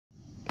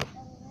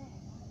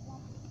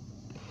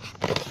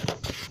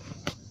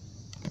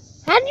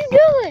How'd you do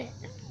it?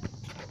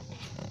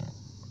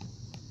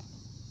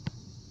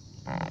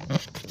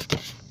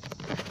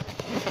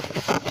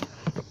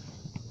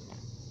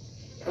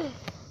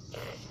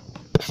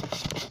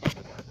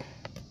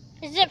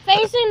 Is it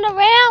facing the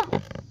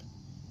ramp?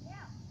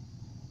 Yeah.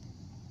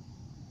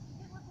 Is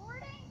it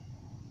recording?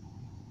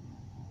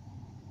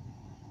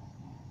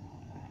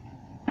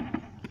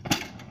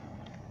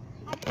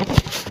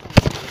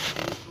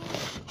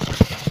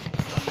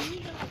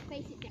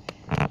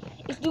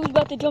 This dude's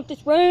about to jump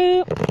this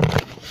ramp.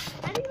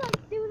 How do you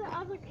like do the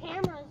other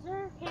camera? Is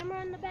there a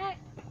camera in the back?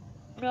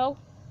 No.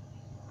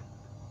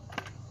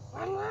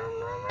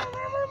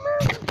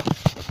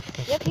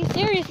 Yep, he's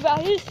serious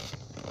about his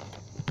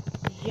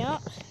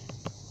jumps.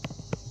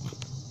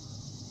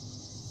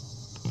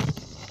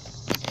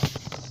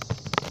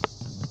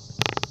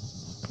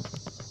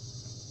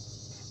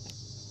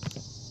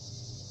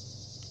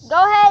 Go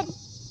ahead.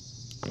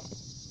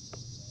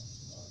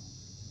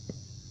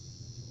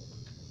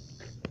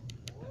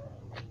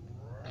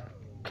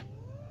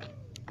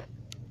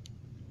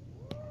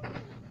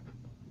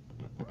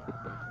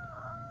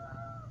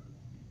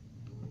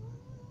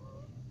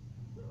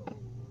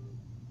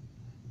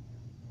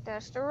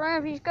 That's the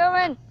ramp, he's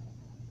coming.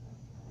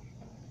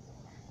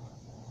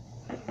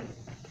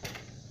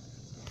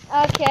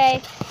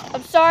 Okay,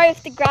 I'm sorry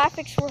if the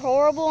graphics were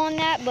horrible on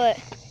that, but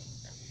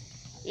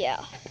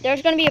yeah,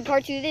 there's gonna be a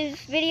part 2 to this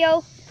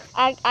video.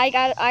 I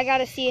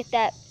gotta see if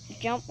that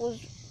jump was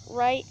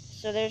right,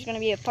 so there's gonna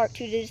be a part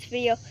 2 to this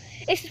video.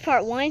 This is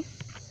part 1.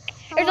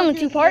 There's only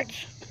 2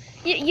 parts.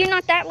 You're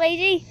not that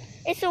lazy.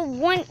 It's a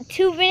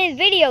 2 minute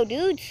video,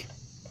 dudes.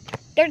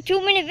 They're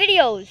 2-minute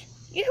videos.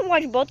 You can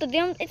watch both of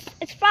them.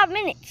 It's 5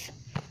 minutes,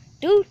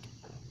 dude.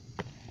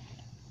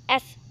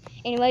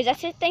 Anyways,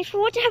 that's it. Thanks for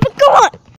watching. Have a good one.